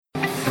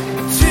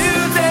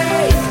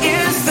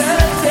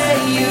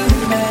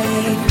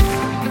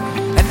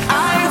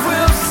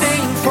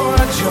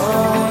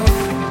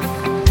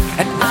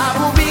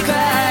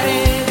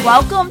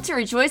Welcome to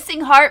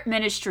Rejoicing Heart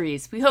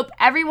Ministries. We hope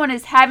everyone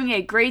is having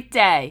a great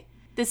day.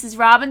 This is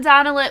Robin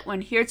Donna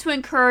Litwin here to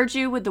encourage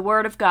you with the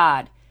Word of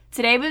God.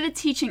 Today we'll be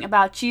teaching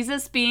about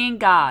Jesus being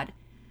God.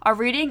 Our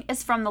reading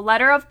is from the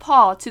letter of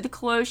Paul to the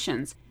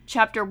Colossians,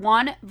 chapter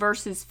 1,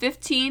 verses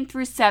 15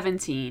 through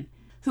 17.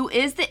 Who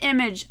is the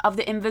image of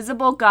the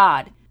invisible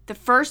God, the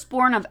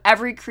firstborn of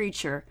every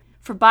creature.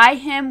 For by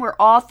him were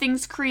all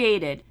things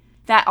created,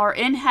 that are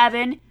in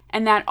heaven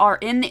and that are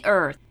in the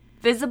earth,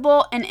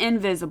 visible and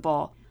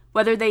invisible,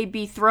 whether they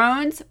be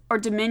thrones or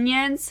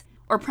dominions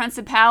or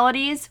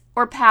principalities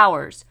or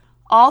powers.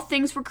 All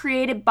things were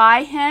created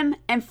by him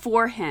and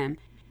for him,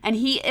 and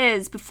he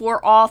is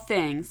before all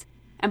things,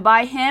 and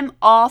by him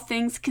all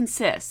things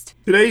consist.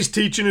 Today's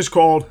teaching is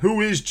called,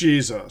 Who is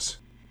Jesus?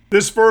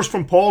 This verse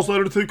from Paul's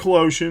letter to the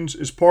Colossians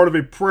is part of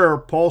a prayer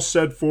Paul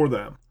said for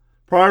them.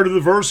 Prior to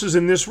the verses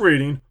in this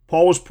reading,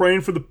 Paul was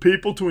praying for the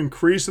people to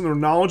increase in their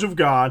knowledge of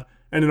God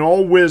and in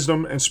all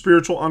wisdom and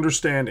spiritual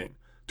understanding,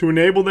 to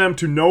enable them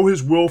to know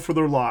his will for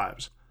their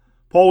lives.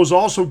 Paul was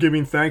also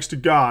giving thanks to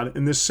God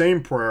in this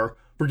same prayer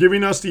for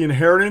giving us the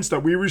inheritance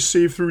that we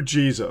receive through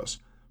Jesus,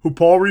 who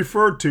Paul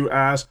referred to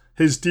as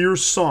his dear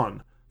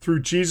Son,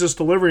 through Jesus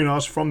delivering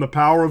us from the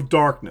power of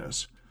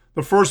darkness.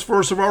 The first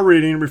verse of our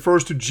reading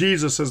refers to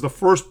Jesus as the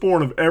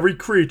firstborn of every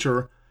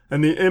creature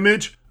and the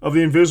image of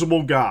the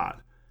invisible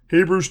God.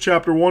 Hebrews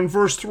chapter 1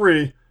 verse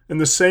 3 in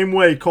the same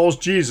way calls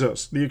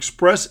Jesus the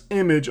express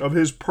image of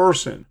his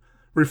person,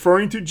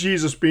 referring to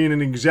Jesus being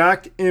an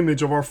exact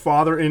image of our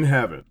Father in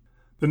heaven.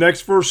 The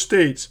next verse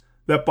states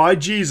that by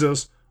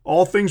Jesus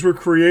all things were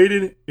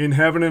created in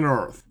heaven and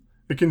earth.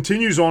 It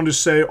continues on to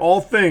say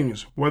all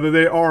things, whether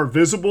they are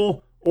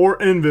visible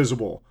or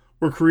invisible,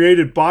 were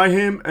created by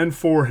him and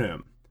for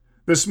him.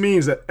 This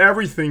means that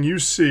everything you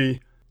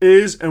see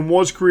is and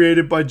was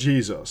created by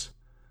Jesus.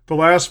 The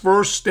last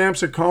verse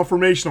stamps a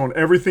confirmation on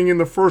everything in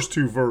the first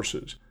two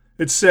verses.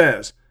 It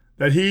says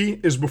that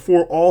he is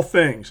before all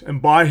things,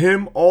 and by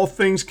him all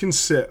things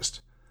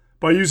consist.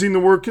 By using the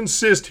word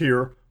consist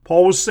here,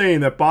 Paul was saying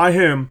that by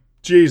him,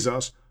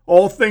 Jesus,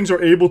 all things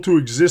are able to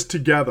exist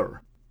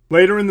together.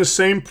 Later in the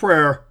same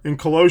prayer, in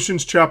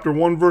Colossians chapter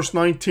 1 verse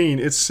 19,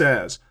 it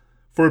says,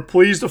 For it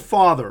pleased the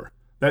Father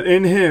that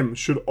in him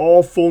should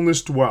all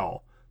fullness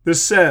dwell.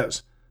 This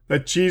says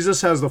that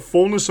Jesus has the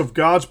fullness of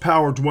God's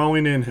power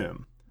dwelling in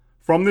him.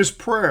 From this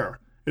prayer,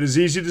 it is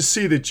easy to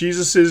see that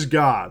Jesus is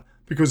God,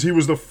 because he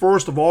was the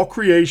first of all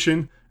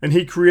creation and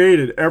he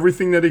created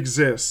everything that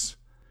exists.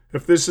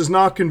 If this is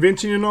not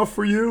convincing enough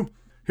for you,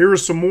 here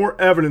is some more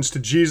evidence to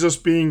Jesus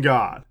being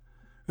God.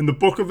 In the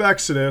book of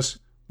Exodus,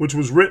 which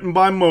was written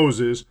by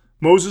Moses,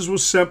 Moses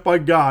was sent by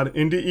God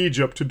into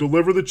Egypt to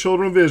deliver the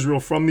children of Israel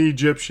from the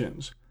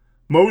Egyptians.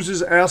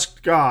 Moses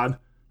asked God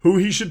who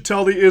he should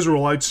tell the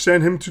Israelites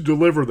sent him to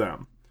deliver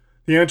them.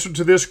 The answer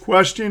to this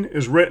question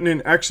is written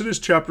in Exodus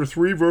chapter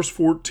 3 verse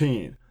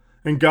 14.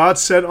 And God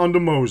said unto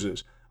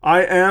Moses,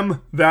 I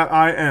am that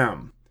I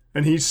am.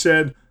 And he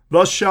said,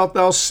 Thus shalt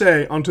thou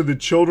say unto the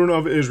children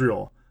of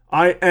Israel,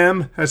 I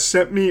am has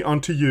sent me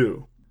unto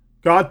you.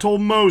 God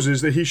told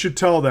Moses that he should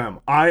tell them,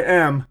 I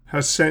am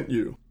has sent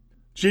you.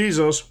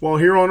 Jesus, while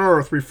here on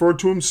earth, referred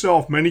to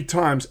himself many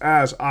times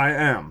as I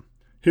am.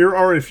 Here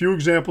are a few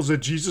examples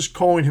of Jesus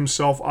calling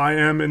himself I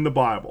am in the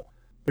Bible.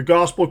 The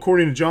Gospel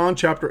according to John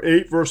chapter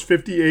 8 verse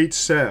 58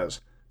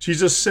 says,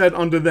 Jesus said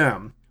unto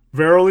them,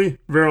 Verily,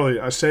 verily,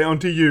 I say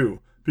unto you,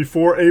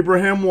 before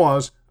Abraham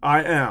was,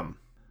 I am.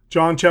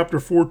 John chapter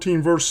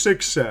 14 verse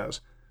 6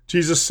 says,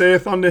 Jesus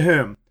saith unto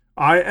him,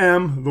 I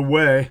am the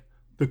way,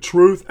 the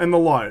truth, and the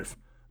life.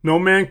 No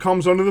man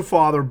comes unto the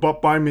Father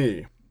but by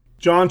me.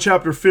 John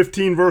chapter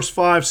 15 verse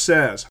 5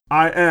 says,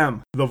 I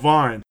am the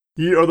vine,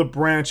 ye are the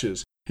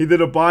branches. He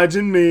that abides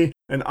in me,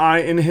 and I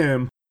in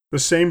him, the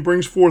same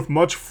brings forth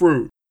much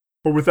fruit.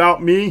 For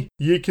without me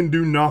ye can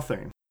do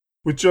nothing.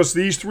 With just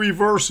these three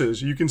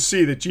verses, you can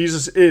see that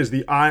Jesus is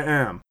the I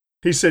am.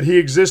 He said he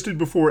existed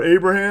before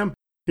Abraham.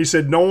 He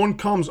said no one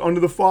comes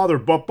unto the Father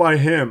but by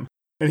him.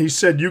 And he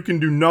said you can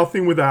do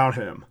nothing without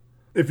him.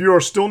 If you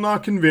are still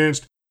not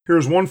convinced, here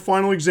is one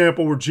final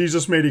example where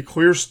Jesus made a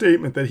clear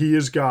statement that he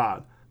is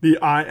God, the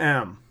I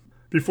am.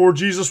 Before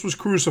Jesus was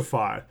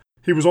crucified,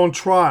 he was on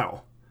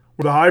trial,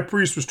 where the high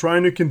priest was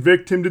trying to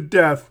convict him to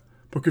death,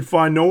 but could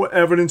find no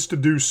evidence to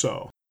do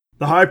so.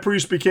 The high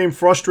priest became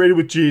frustrated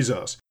with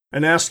Jesus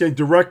and asked a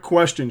direct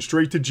question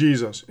straight to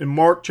Jesus in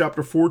Mark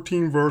chapter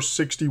 14 verse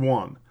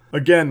 61.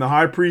 Again the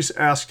high priest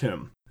asked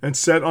him, and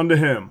said unto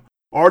him,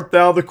 Art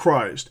thou the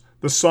Christ,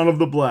 the Son of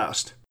the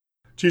Blessed?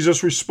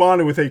 Jesus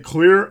responded with a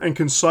clear and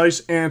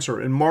concise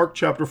answer in Mark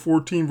chapter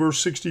 14 verse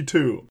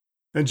 62.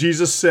 And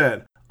Jesus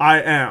said,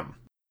 I am.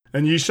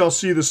 And ye shall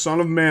see the Son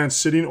of Man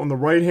sitting on the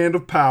right hand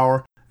of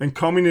power and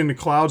coming in the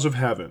clouds of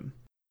heaven.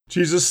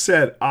 Jesus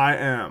said, I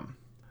am.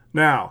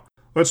 Now,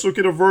 let's look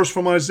at a verse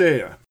from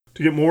Isaiah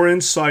to get more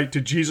insight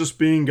to Jesus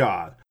being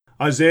God.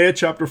 Isaiah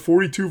chapter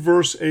 42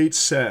 verse 8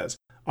 says,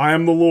 I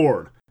am the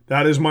Lord,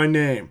 that is my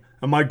name,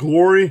 and my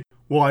glory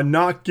will I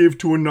not give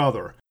to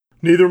another,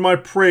 neither my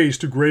praise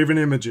to graven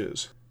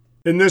images.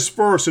 In this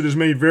verse, it is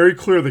made very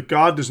clear that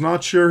God does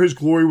not share his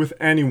glory with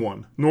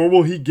anyone, nor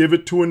will he give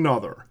it to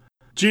another.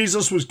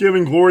 Jesus was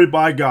given glory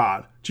by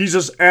God.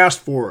 Jesus asked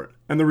for it,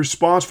 and the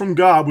response from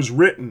God was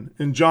written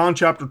in John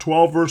chapter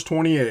 12, verse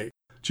 28.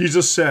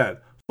 Jesus said,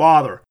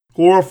 "Father,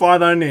 glorify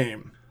thy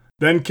name."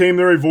 Then came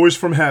there a voice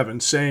from heaven,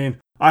 saying,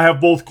 "I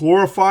have both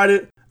glorified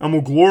it and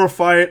will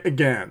glorify it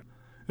again."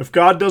 If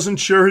God doesn't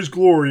share his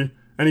glory,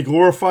 and he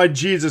glorified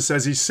Jesus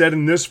as he said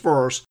in this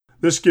verse,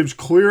 this gives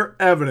clear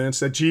evidence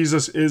that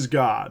Jesus is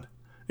God.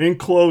 In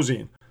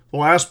closing, the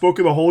last book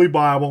of the Holy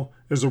Bible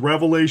is the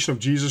revelation of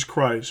Jesus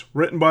Christ,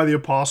 written by the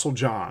Apostle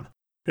John.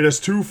 It has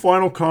two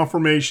final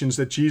confirmations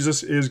that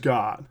Jesus is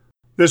God.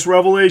 This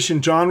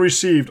revelation John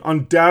received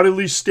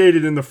undoubtedly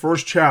stated in the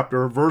first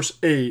chapter, verse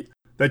 8,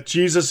 that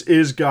Jesus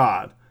is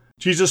God.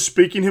 Jesus,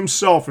 speaking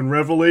himself in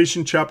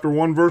Revelation chapter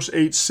 1, verse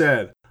 8,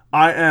 said,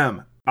 "I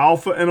am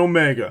Alpha and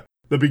Omega,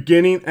 the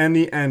beginning and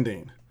the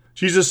ending."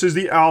 Jesus is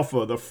the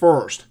Alpha, the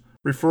first,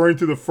 referring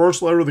to the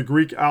first letter of the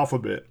Greek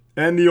alphabet,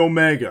 and the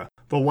Omega,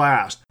 the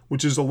last,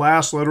 which is the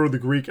last letter of the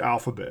Greek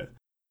alphabet.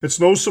 It's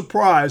no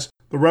surprise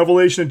the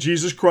revelation of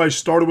Jesus Christ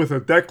started with a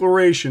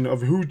declaration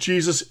of who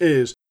Jesus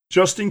is,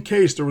 just in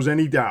case there was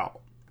any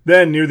doubt.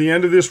 Then, near the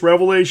end of this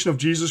revelation of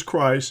Jesus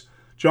Christ,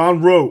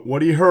 John wrote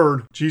what he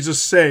heard Jesus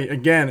say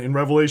again in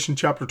Revelation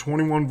chapter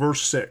 21,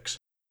 verse 6.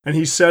 "And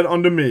he said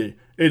unto me,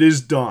 It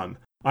is done.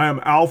 I am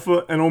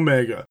Alpha and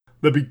Omega,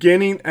 the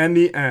beginning and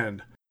the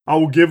end. I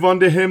will give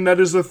unto him that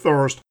is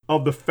athirst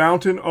of the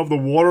fountain of the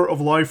water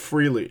of life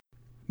freely."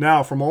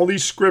 Now, from all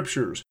these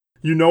scriptures,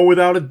 you know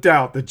without a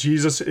doubt that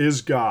Jesus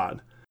is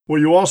God.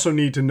 What you also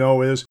need to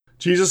know is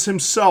Jesus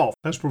himself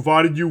has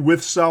provided you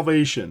with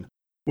salvation,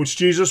 which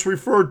Jesus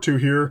referred to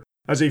here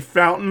as a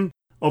fountain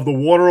of the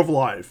water of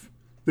life.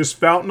 This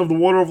fountain of the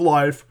water of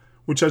life,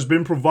 which has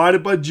been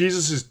provided by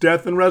Jesus'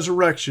 death and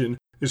resurrection,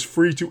 is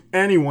free to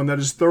anyone that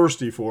is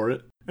thirsty for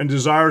it and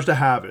desires to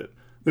have it.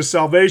 This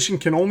salvation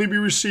can only be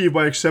received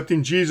by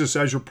accepting Jesus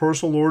as your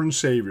personal Lord and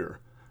Savior.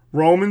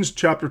 Romans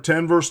chapter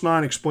 10 verse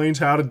 9 explains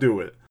how to do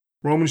it.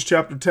 Romans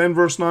chapter 10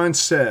 verse 9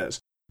 says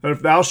that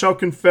if thou shalt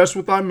confess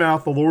with thy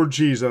mouth the Lord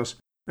Jesus,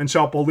 and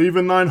shalt believe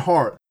in thine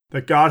heart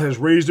that God has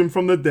raised him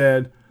from the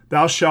dead,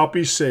 thou shalt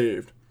be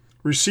saved.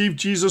 Receive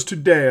Jesus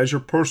today as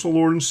your personal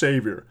Lord and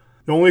Savior.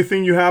 The only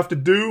thing you have to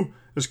do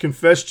is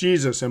confess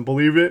Jesus and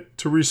believe it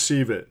to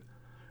receive it.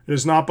 It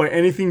is not by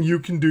anything you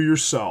can do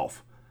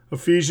yourself.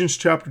 Ephesians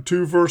chapter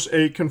 2 verse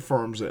 8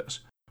 confirms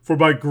this. "For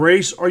by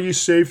grace are ye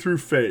saved through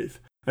faith,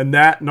 and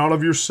that not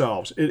of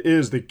yourselves. It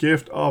is the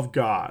gift of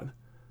God."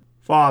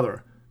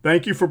 Father,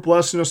 thank you for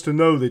blessing us to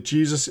know that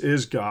Jesus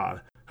is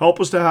God. Help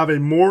us to have a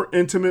more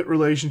intimate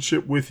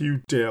relationship with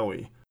you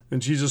daily. In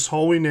Jesus'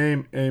 holy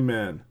name,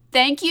 amen.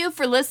 Thank you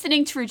for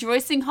listening to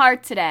Rejoicing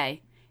Heart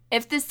today.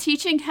 If this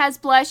teaching has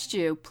blessed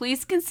you,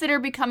 please consider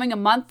becoming a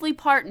monthly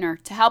partner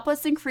to help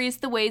us increase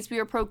the ways we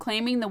are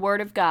proclaiming the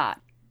Word of God.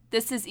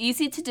 This is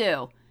easy to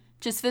do.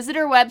 Just visit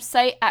our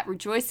website at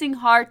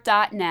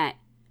rejoicingheart.net.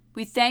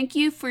 We thank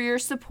you for your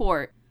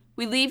support.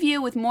 We leave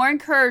you with more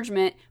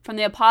encouragement from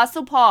the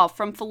Apostle Paul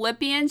from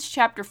Philippians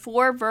chapter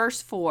 4,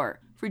 verse 4.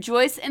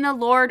 "Rejoice in the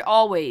Lord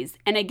always,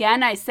 and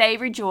again I say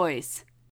rejoice."